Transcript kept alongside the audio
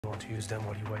You want to use them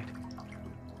while you wait?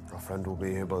 Our friend will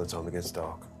be here by the time it gets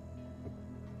dark.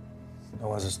 There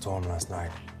was a storm last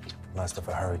night. Last of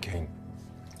a hurricane.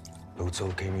 Boats all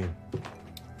came in.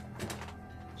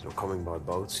 He's not coming by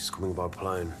boats, he's coming by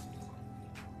plane.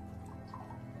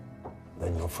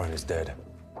 Then your friend is dead.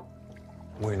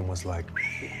 Wind was like...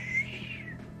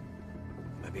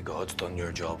 Maybe God's done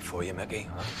your job for you, Mickey,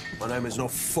 huh? My name is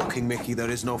not fucking Mickey, there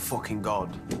is no fucking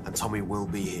God. And Tommy will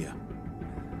be here.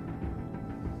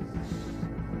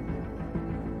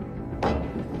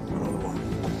 Another one.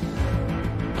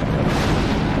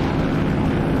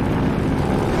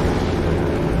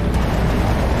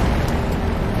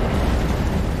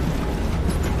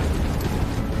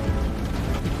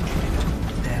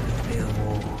 There will be a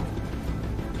war,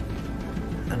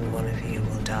 and one of you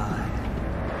will die.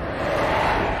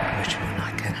 Which one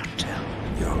I cannot tell.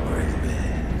 Your grave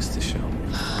bears to show.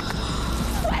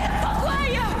 Where the fuck were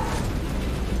you?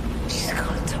 She's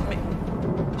gone, Tommy.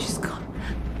 She's gone.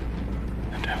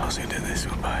 The devils who did this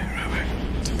will pay, Robert.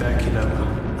 Tuberculosis.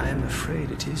 I am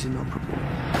afraid it is inoperable.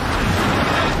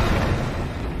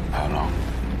 How long?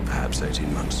 Perhaps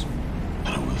 18 months.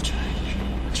 And it will change.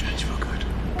 Change for good.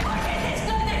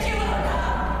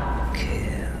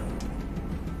 Kill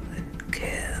and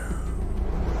kill.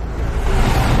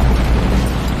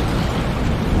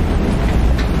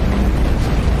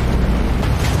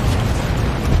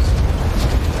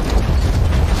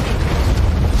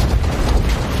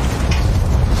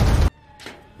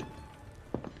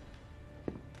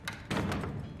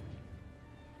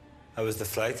 How was the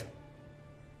flight?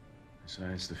 They say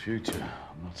it's the future.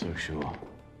 I'm not so sure.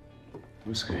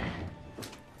 Whiskey.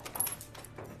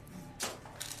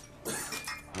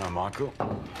 Hello, Michael.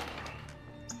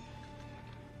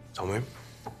 Tommy?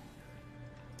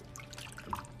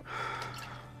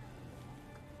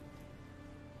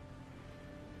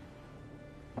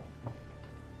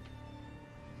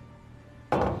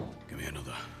 Give me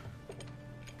another.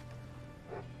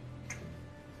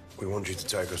 We want you to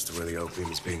take us to where the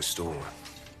opium is being stored.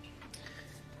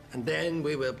 And then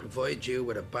we will provide you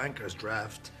with a banker's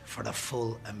draft for the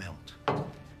full amount.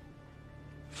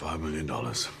 $5 million.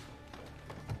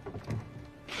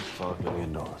 $5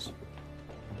 million.